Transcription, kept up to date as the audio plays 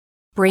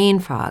Brain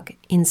fog,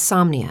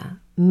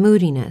 insomnia,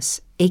 moodiness,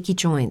 achy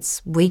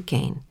joints, weight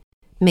gain.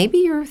 Maybe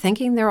you're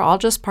thinking they're all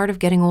just part of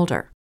getting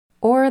older,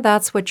 or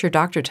that's what your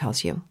doctor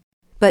tells you.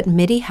 But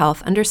MIDI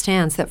Health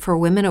understands that for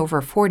women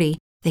over 40,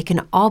 they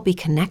can all be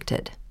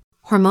connected.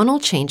 Hormonal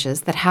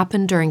changes that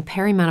happen during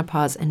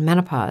perimenopause and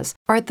menopause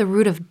are at the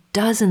root of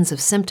dozens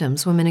of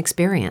symptoms women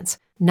experience,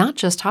 not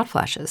just hot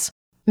flashes.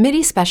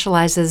 MIDI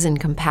specializes in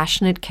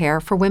compassionate care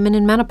for women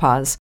in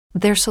menopause.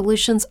 Their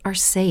solutions are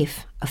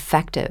safe,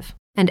 effective,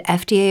 and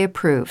FDA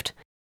approved.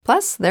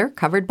 Plus, they're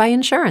covered by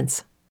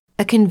insurance.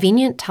 A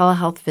convenient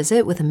telehealth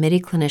visit with a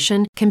MIDI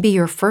clinician can be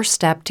your first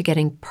step to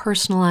getting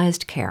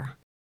personalized care.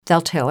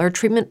 They'll tailor a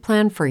treatment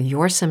plan for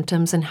your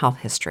symptoms and health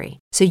history,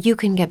 so you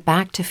can get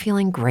back to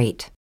feeling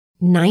great.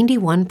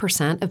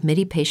 91% of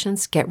MIDI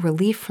patients get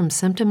relief from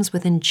symptoms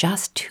within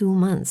just 2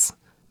 months.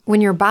 When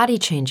your body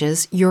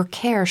changes, your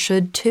care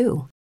should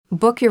too.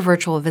 Book your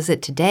virtual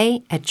visit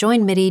today at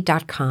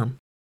joinmidi.com.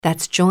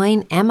 That's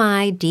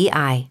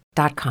joinmidi.com.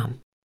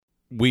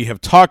 We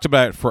have talked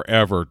about it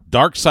forever.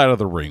 Dark Side of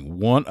the Ring,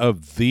 one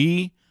of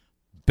the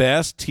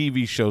best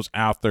TV shows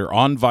out there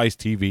on Vice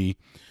TV.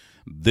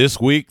 This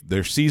week,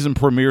 their season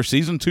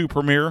 2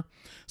 premiere.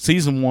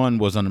 Season 1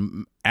 was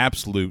an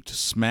absolute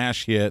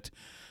smash hit.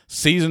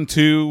 Season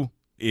 2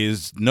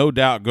 is no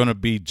doubt going to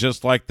be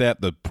just like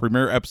that. The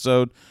premiere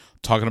episode,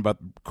 talking about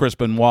Chris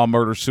Benoit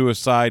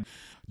murder-suicide.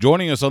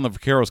 Joining us on the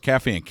Vaqueros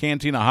Cafe and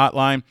Cantina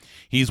hotline,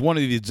 he's one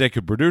of the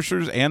executive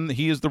producers, and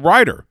he is the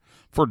writer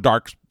for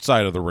Dark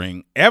Side of the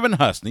Ring, Evan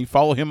Husney.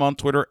 Follow him on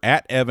Twitter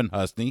at Evan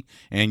Husney,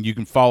 and you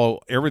can follow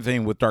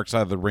everything with Dark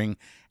Side of the Ring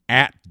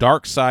at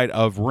Dark Side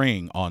of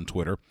Ring on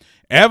Twitter.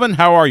 Evan,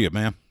 how are you,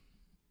 man?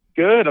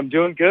 Good. I'm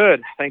doing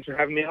good. Thanks for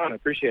having me on. I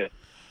appreciate it.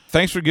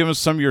 Thanks for giving us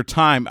some of your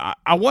time.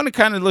 I want to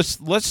kind of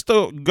let's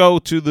go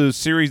to the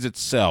series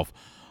itself.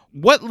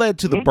 What led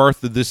to the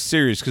birth of this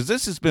series? Because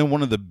this has been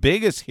one of the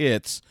biggest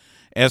hits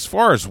as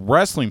far as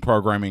wrestling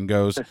programming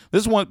goes.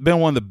 This has been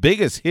one of the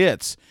biggest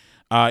hits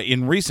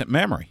in recent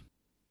memory.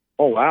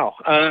 Oh, wow.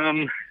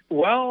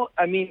 Well,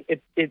 I mean,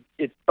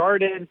 it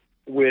started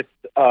with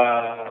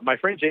my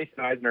friend Jason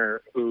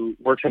Eisner, who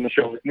works on the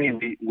show with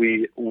me.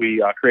 We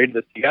created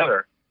this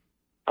together.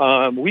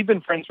 We've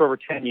been friends for over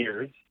 10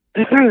 years,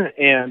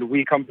 and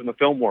we come from the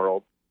film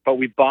world, but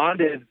we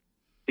bonded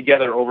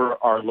together over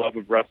our love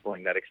of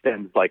wrestling that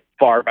extends like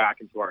far back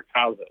into our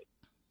childhood.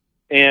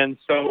 And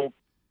so,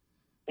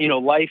 you know,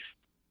 life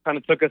kind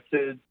of took us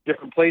to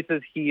different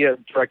places. He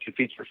directed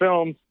feature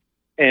films,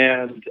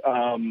 and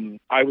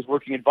I was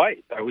working at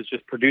Vice. I was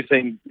just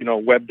producing, you know,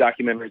 web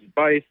documentaries at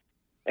Vice,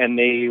 and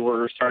they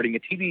were starting a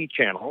TV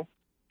channel.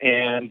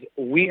 And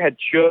we had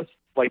just,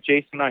 like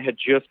Jason and I had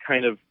just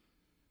kind of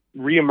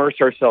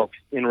re-immersed ourselves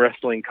in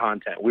wrestling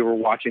content. We were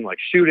watching like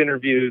shoot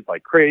interviews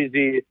like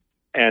crazy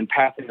and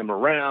passing them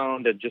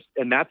around,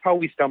 and that's how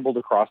we stumbled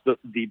across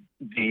the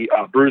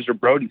Bruiser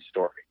Brody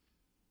story.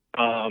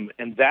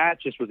 And that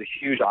just was a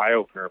huge eye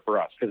opener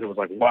for us, because it was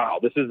like, wow,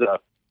 this is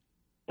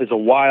a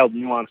wild,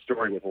 nuanced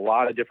story with a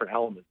lot of different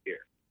elements here.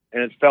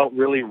 And it felt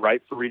really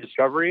ripe for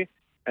rediscovery,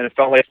 and it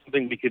felt like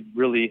something we could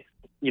really,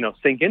 you know,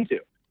 sink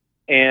into.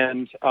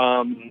 And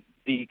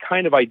the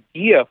kind of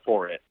idea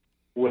for it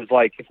was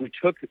like, if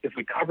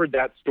we covered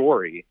that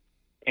story,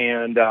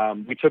 and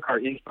we took our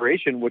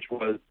inspiration, which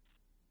was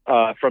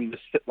from this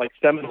like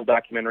seminal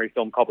documentary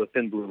film called The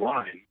Thin Blue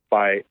Line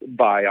by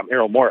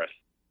Errol Morris,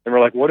 and we're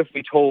like, what if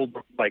we told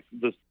like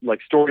this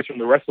like stories from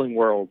the wrestling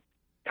world,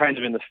 kind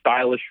of in the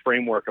stylish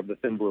framework of The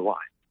Thin Blue Line,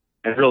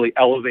 and really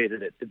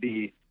elevated it to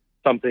be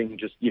something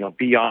just, you know,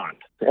 beyond.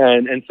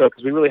 And so,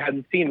 because we really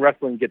hadn't seen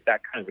wrestling get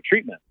that kind of a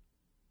treatment.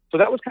 So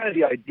that was kind of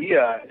the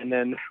idea. And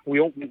then we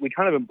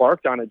kind of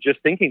embarked on it just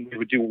thinking we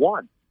would do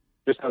one,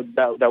 just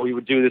that we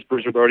would do this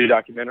Bruiser Brody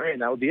documentary,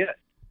 and that would be it.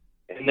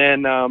 And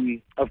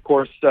then, of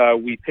course,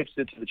 we pitched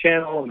it to the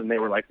channel, and then they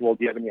were like, well,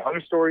 do you have any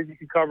other stories you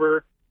could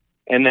cover?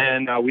 And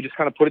then we just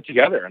kind of put it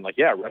together, and like,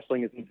 yeah,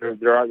 wrestling isn't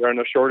there are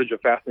no shortage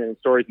of fascinating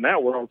stories in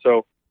that world.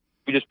 So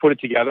we just put it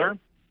together,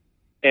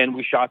 and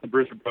we shot the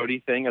Bruiser Brody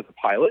thing as a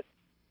pilot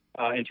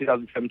in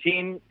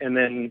 2017. And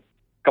then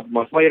a couple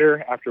months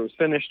later, after it was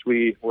finished,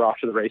 we were off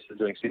to the races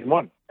doing season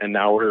 1. And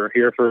now we're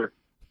here for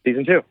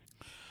season 2.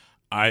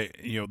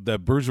 The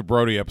Bruiser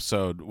Brody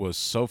episode was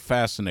so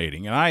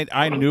fascinating, and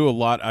I knew a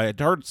lot. I had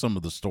heard some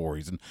of the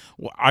stories, and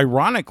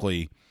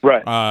ironically,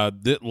 right,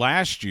 that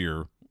last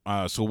year,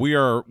 so we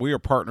are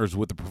partners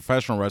with the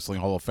Professional Wrestling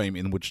Hall of Fame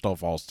in Wichita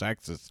Falls,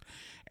 Texas,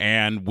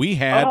 and we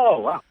had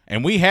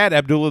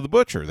Abdullah the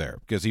Butcher there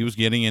because he was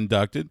getting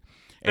inducted.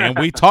 And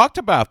we talked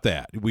about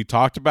that. We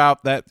talked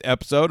about that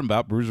episode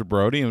about Bruiser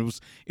Brody,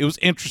 and it was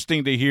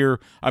interesting to hear.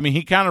 I mean,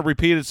 he kind of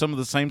repeated some of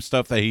the same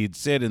stuff that he'd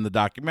said in the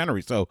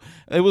documentary. So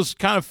it was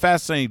kind of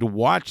fascinating to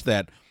watch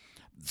that.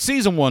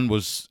 Season 1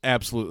 was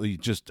absolutely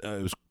just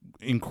it was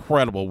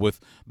incredible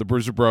with the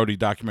Bruiser Brody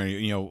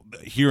documentary. You know,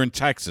 here in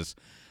Texas,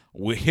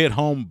 we hit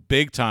home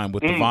big time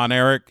with the Von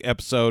Erich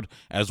episode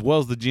as well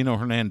as the Gino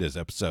Hernandez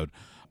episode.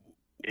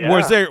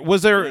 Yeah.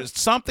 Was there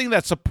something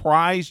that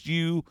surprised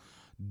you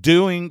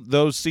doing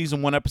those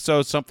season 1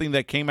 episodes something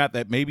that came out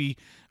that maybe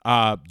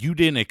you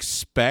didn't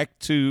expect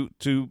to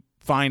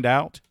find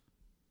out?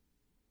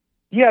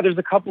 Yeah, there's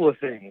a couple of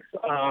things.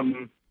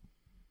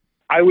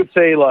 I would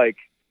say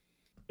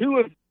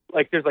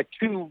there's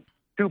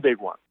two big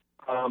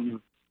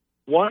ones.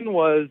 One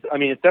was, I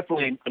mean, it's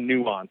definitely a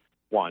nuanced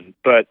one,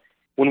 but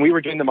when we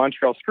were doing the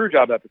Montreal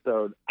Screwjob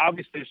episode,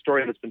 obviously a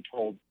story that's been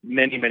told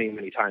many, many,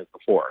 many times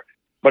before,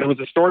 but it was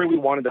a story we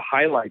wanted to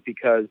highlight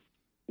because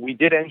we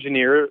did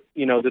engineer,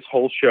 this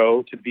whole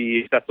show to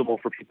be accessible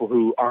for people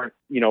who aren't,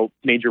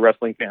 major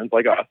wrestling fans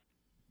like us.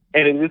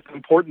 And it is an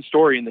important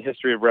story in the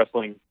history of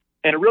wrestling.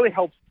 And it really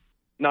helps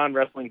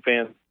non-wrestling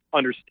fans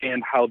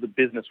understand how the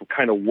business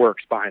kind of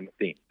works behind the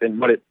scenes and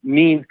what it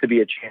means to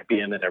be a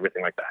champion and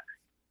everything like that.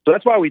 So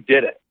that's why we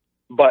did it.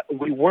 But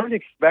we weren't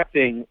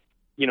expecting,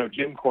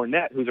 Jim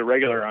Cornette, who's a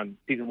regular on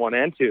season 1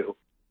 and 2,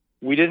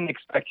 we didn't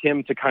expect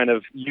him to kind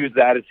of use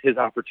that as his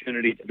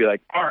opportunity to be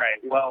like, all right,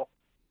 well,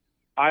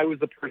 I was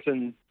the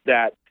person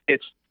that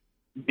pitched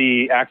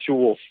the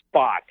actual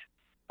spot,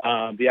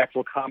 the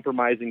actual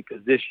compromising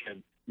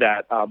position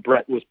that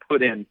Brett was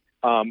put in,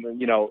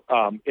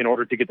 in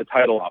order to get the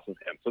title off of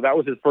him. So that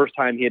was his first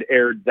time he had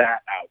aired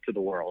that out to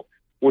the world,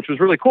 which was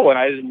really cool. And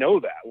I didn't know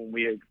that when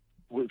we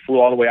flew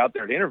all the way out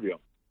there to interview him.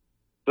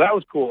 So that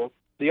was cool.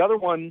 The other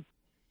one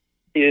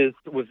is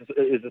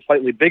a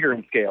slightly bigger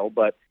in scale,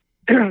 but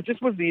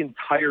just was the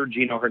entire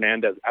Gino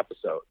Hernandez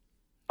episode.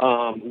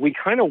 We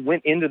kind of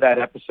went into that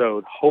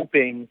episode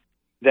hoping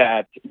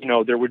that,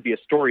 there would be a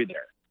story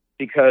there,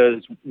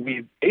 because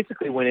we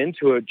basically went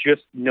into it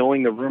just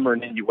knowing the rumor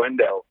and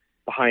innuendo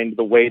behind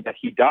the way that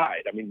he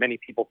died. I mean, many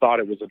people thought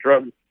it was a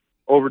drug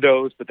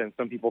overdose, but then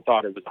some people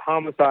thought it was a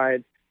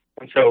homicide.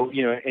 And so,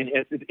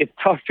 it's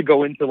tough to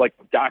go into like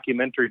a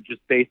documentary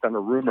just based on a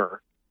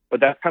rumor,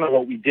 but that's kind of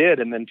what we did.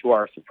 And then to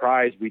our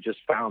surprise, we just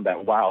found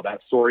that, wow,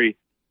 that story,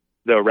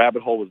 the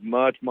rabbit hole was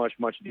much, much,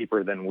 much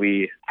deeper than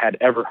we had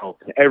ever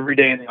hoped. And every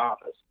day in the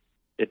office,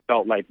 it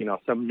felt like,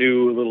 some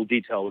new little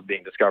detail was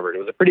being discovered. It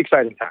was a pretty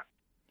exciting time.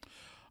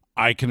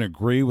 I can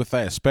agree with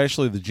that,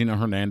 especially the Gino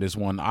Hernandez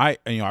one. I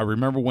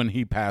remember when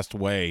he passed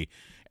away,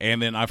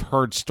 and then I've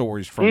heard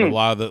stories from a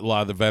lot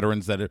of the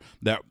veterans that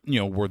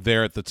were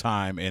there at the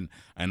time, and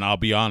I'll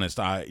be honest,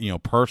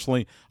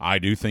 personally, I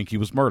do think he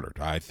was murdered.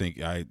 I think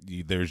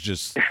there's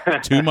just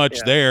too much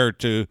there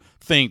to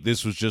think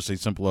this was just a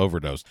simple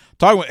overdose.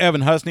 Talking with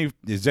Evan Husney,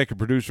 the executive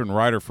producer and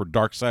writer for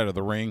Dark Side of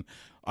the Ring.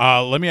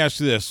 Let me ask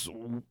you this: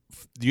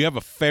 do you have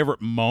a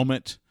favorite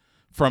moment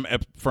from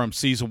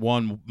season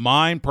 1?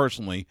 Mine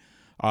personally,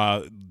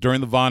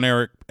 during the Von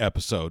Erich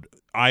episode,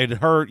 I had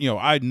heard,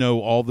 I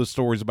know all the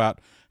stories about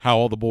how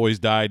all the boys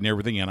died and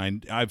everything,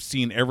 and I've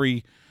seen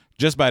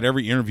just about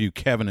every interview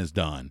Kevin has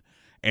done,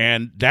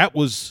 and that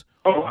was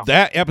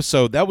that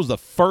episode. That was the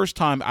first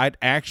time I'd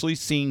actually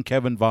seen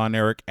Kevin Von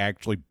Erich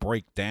actually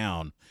break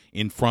down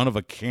in front of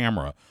a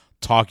camera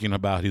talking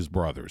about his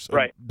brothers.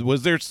 Right?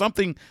 Was there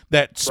something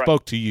that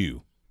spoke to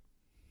you?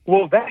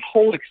 Well, that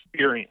whole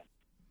experience.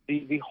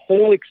 The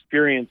whole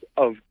experience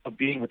of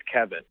being with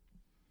Kevin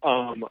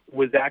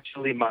was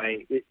actually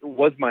my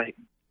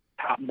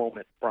top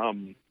moment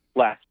from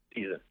last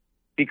season,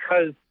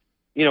 because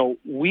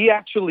we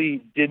actually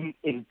didn't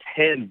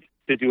intend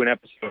to do an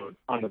episode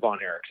on the Von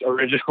Erichs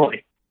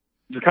originally.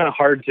 It's kind of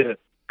hard to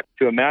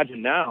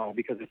imagine now,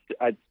 because it's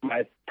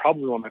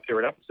probably one of my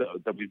favorite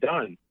episodes that we've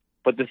done.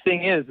 But the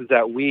thing is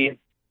that we're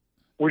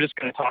just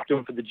going to talk to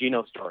him for the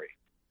Gino story.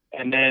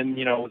 And then,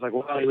 it was like,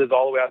 well, he lives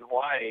all the way out in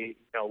Hawaii.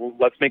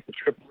 Let's make the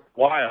trip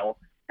worthwhile,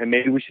 and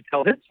maybe we should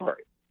tell his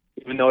story,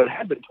 even though it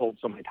had been told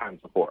so many times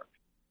before.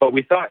 But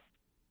we thought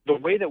the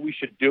way that we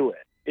should do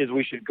it is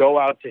we should go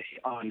out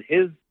on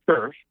his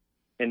turf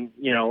and,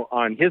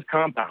 on his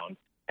compound,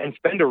 and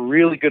spend a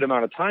really good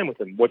amount of time with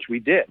him, which we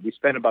did. We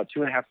spent about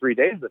 2.5, 3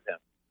 days with him.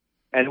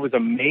 And it was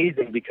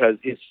amazing because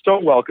he's so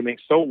welcoming,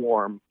 so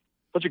warm,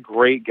 such a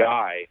great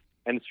guy.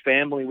 And his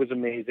family was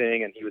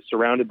amazing, and he was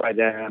surrounded by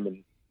them,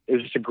 and it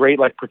was just a great,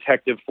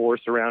 protective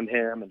force around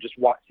him, and just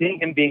seeing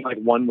him being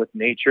one with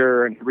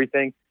nature and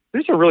everything. It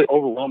was just a really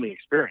overwhelming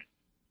experience.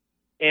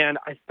 And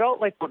I felt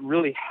like what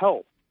really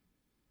helped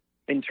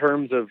in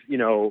terms of,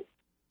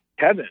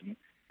 Kevin,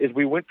 is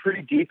we went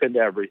pretty deep into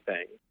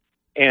everything.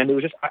 And it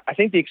was just, I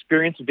think the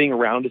experience of being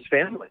around his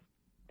family.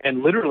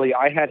 And literally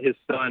I had his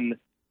son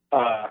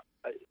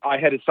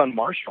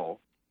Marshall,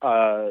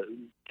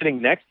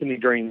 sitting next to me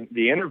during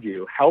the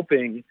interview,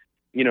 helping,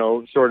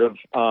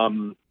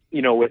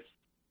 with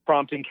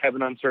prompting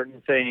Kevin on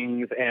certain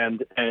things,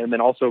 and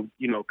then also,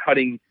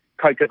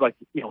 because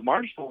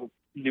Marshall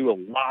knew a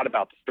lot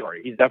about the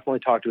story. He's definitely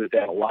talked to his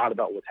dad a lot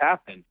about what's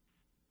happened.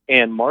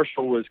 And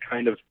Marshall was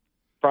kind of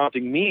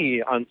prompting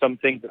me on some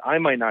things that I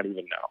might not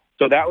even know.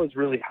 So that was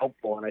really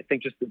helpful. And I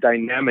think just the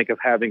dynamic of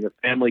having a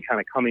family kind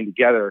of coming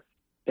together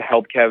to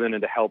help Kevin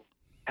and to help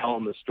tell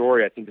him the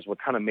story, I think is what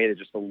kind of made it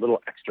just a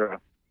little extra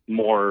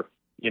more,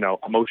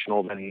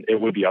 emotional than it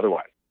would be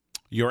otherwise.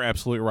 You're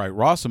absolutely right.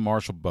 Ross and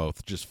Marshall,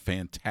 both just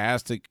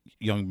fantastic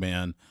young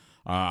men.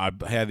 I've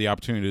had the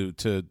opportunity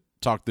to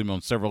talked to them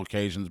on several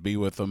occasions, be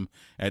with them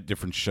at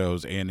different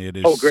shows, and it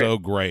is so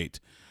great.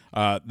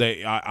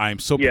 I'm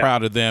so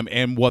proud of them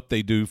and what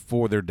they do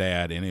for their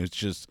dad, and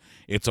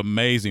it's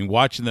amazing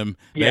watching them.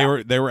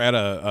 Yeah. They were at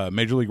a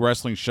Major League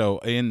Wrestling show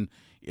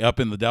up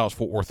in the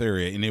Dallas-Fort Worth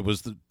area, and it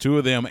was the two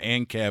of them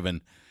and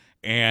Kevin,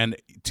 and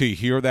to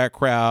hear that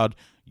crowd,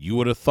 you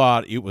would have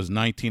thought it was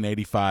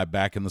 1985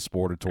 back in the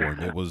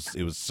Sportatorium. It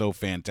was so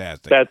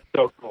fantastic. That's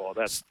so cool.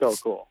 That's so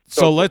cool.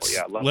 So let's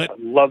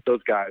love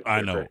those guys.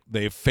 I know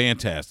they're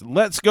fantastic.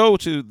 Let's go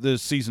to the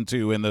season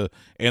 2 and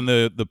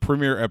the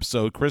premiere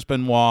episode. Chris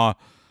Benoit.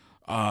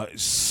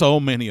 So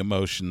many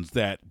emotions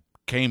that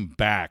came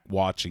back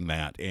watching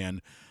that,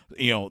 and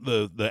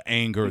the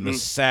anger and the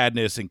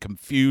sadness and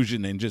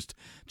confusion and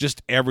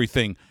just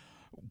everything.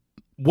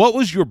 What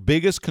was your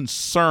biggest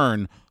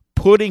concern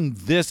putting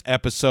this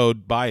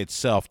episode by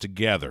itself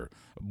together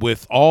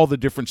with all the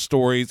different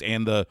stories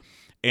and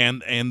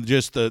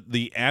just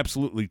the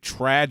absolutely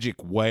tragic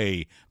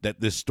way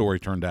that this story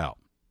turned out?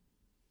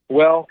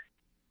 Well,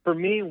 for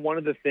me, one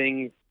of the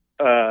things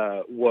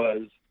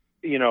was,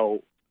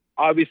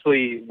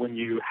 obviously when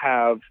you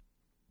have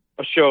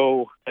a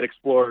show that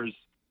explores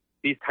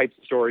these types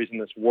of stories in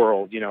this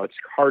world, it's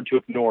hard to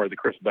ignore the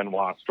Chris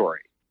Benoit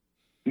story.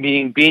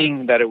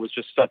 Being that it was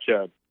just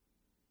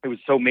it was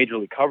so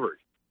majorly covered.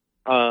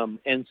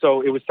 And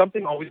so it was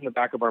something always in the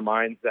back of our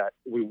minds that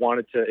we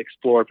wanted to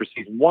explore for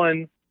season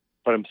 1,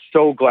 but I'm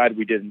so glad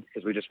we didn't,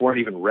 because we just weren't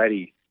even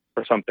ready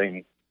for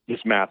something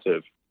this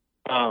massive.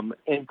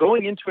 And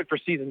going into it for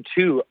season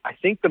 2, I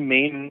think the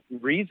main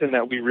reason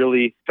that we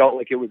really felt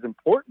like it was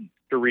important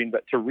to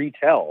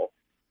retell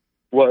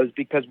was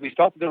because we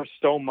felt that there was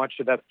so much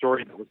of that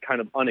story that was kind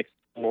of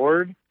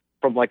unexplored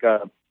from like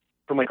a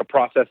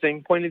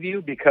processing point of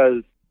view,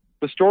 because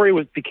the story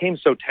became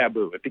so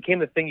taboo. It became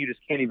the thing you just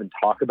can't even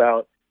talk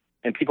about,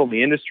 and people in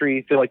the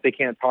industry feel like they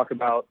can't talk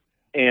about,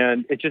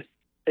 and it just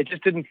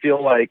didn't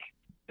feel like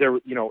there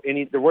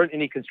weren't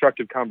any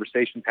constructive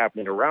conversations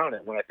happening around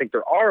it. When I think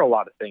there are a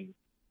lot of things,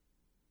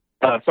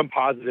 some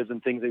positives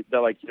and things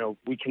that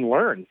we can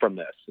learn from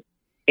this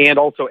and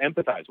also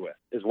empathize with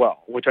as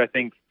well, which I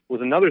think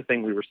was another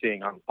thing we were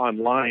seeing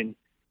online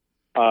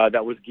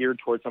that was geared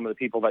towards some of the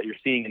people that you're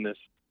seeing in this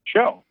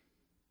show.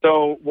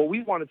 So what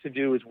we wanted to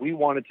do is we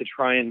wanted to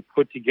try and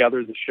put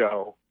together the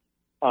show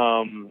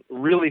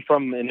really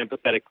from an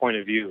empathetic point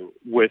of view,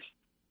 with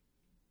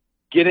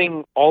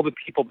getting all the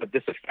people that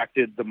this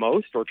affected the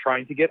most, or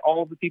trying to get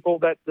all of the people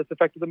that this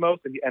affected the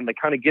most, and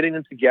kind of getting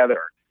them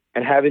together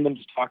and having them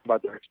just talk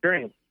about their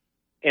experience.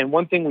 And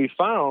one thing we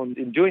found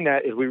in doing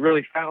that is we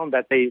really found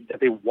that they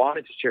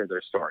wanted to share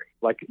their story.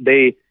 Like,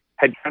 they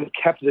had kind of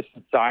kept this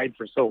aside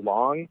for so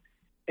long,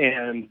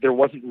 and there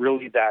wasn't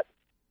really that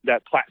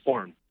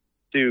platform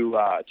to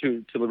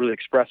really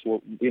express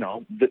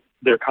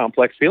their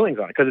complex feelings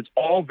on it, because it's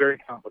all very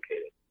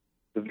complicated.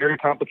 It's a very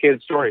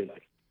complicated story.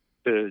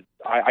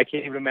 I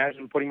can't even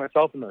imagine putting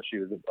myself in those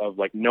shoes of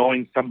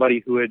knowing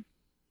somebody who had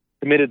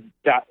committed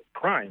that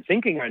crime,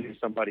 thinking I knew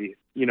somebody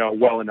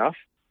well enough,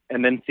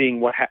 and then seeing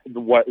what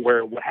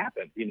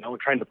happened, and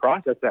trying to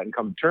process that and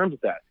come to terms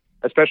with that,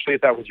 especially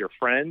if that was your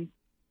friend,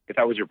 if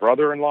that was your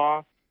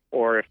brother-in-law,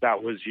 or if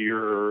that was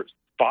your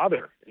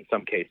father in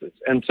some cases.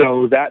 And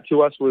so that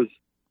to us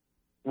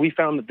we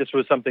found that this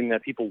was something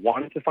that people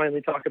wanted to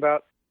finally talk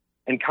about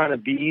and kind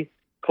of be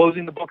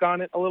closing the book on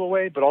it a little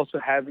way, but also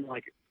having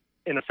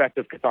an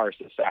effective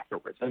catharsis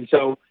afterwards. And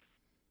so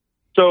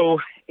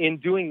in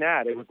doing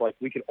that, it was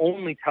we could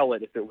only tell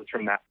it if it was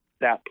from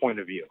that point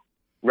of view,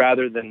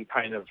 rather than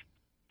kind of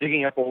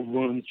digging up old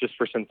wounds just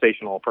for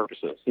sensational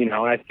purposes, and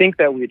I think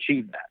that we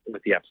achieved that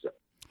with the episode.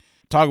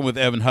 Talking with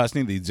Evan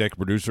Husney, the executive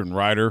producer and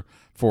writer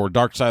for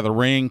Dark Side of the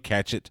Ring.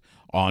 Catch it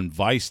on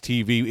Vice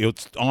TV.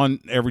 It's on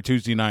every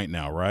Tuesday night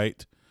now,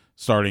 right?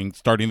 Starting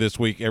this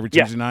week, every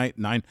Tuesday night,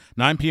 9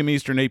 p.m.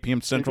 Eastern, 8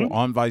 p.m. Central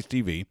on Vice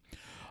TV.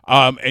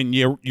 And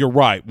you're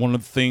right. One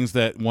of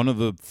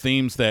the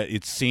themes that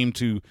it seemed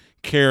to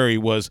carry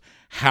was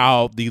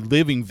how the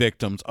living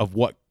victims of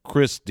what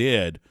Chris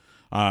did,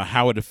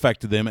 how it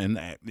affected them,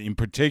 and in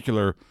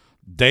particular,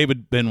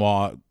 David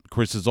Benoit,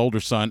 Chris's older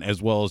son,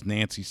 as well as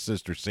Nancy's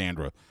sister,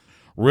 Sandra.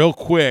 Real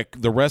quick,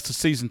 the rest of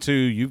season 2,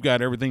 you've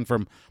got everything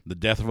from the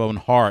death of Owen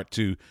Hart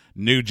to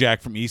New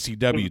Jack from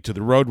ECW to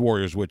the Road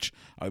Warriors, which,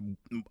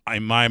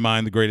 in my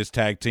mind, the greatest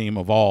tag team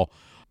of all.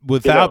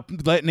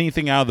 Without letting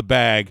anything out of the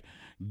bag,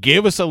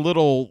 give us a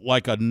little,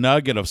 a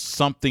nugget of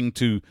something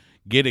to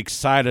get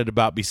excited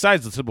about,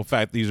 besides the simple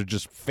fact these are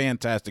just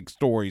fantastic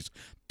stories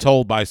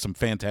told by some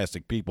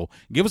fantastic people.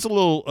 Give us a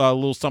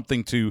little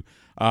something to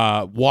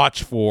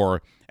watch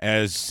for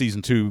as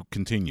season 2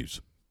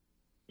 continues.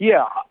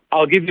 Yeah,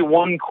 I'll give you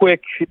one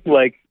quick,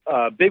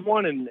 big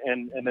one,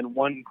 and then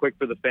one quick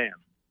for the fans.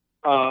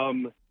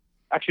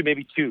 Actually,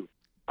 maybe two.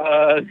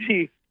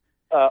 The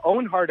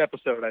Owen Hart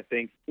episode, I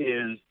think,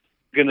 is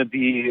going to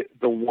be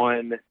the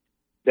one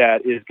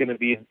that is going to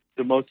be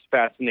the most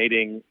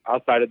fascinating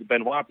outside of the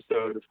Benoit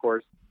episode, of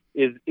course,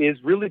 is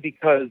really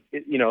because,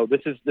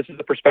 this is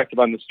a perspective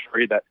on the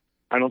story that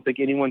I don't think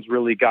anyone's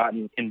really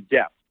gotten in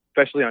depth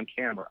especially on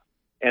camera.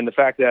 And the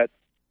fact that,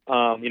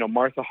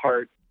 Martha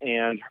Hart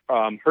and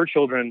her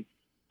children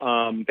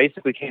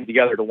basically came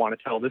together to want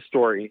to tell this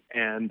story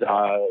and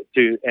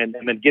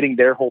then getting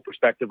their whole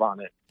perspective on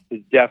it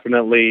is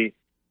definitely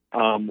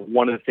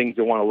one of the things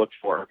you want to look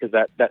for, because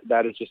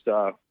that is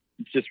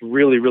just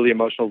really, really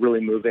emotional,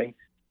 really moving.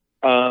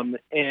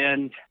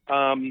 And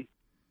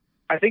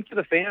I think to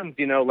the fans,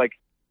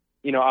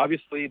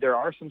 obviously there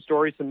are some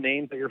stories, some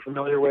names that you're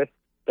familiar with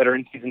that are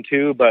in season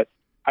 2, but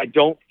I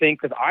don't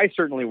think, because I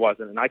certainly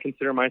wasn't, and I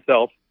consider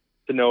myself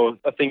to know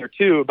a thing or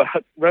two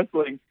about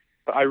wrestling,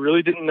 but I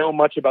really didn't know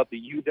much about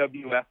the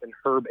UWF and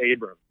Herb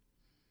Abrams,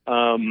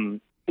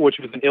 which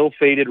was an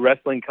ill-fated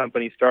wrestling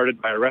company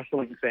started by a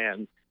wrestling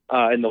fan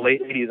in the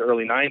late 80s,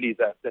 early 90s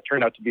that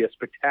turned out to be a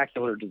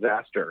spectacular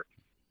disaster.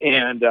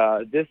 And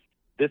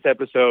this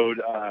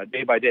episode,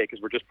 day by day, because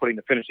we're just putting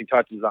the finishing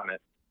touches on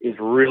it, is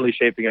really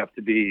shaping up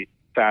to be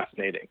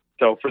fascinating.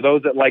 So for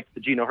those that like the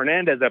Gino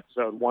Hernandez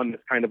episode, one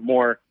that's kind of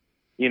more,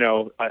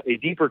 a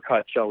deeper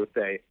cut, shall we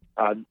say,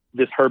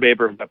 this Herb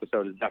Abrams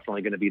episode is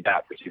definitely going to be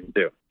that for season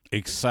 2.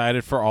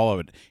 Excited for all of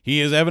it. He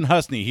is Evan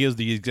Husney. He is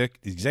the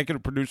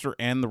executive producer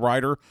and the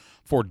writer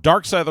for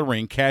Dark Side of the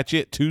Ring. Catch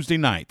it Tuesday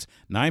nights,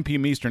 9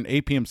 p.m. Eastern,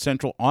 8 p.m.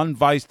 Central on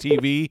Vice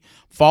TV.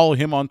 Follow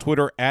him on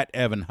Twitter at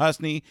Evan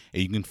Husney.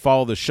 And you can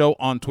follow the show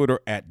on Twitter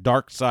at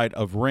Dark Side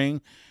of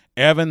Ring.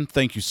 Evan,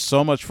 thank you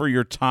so much for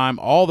your time.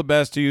 All the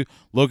best to you.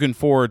 Looking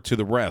forward to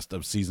the rest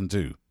of season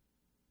 2.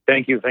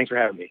 Thank you. Thanks for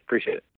having me. Appreciate it.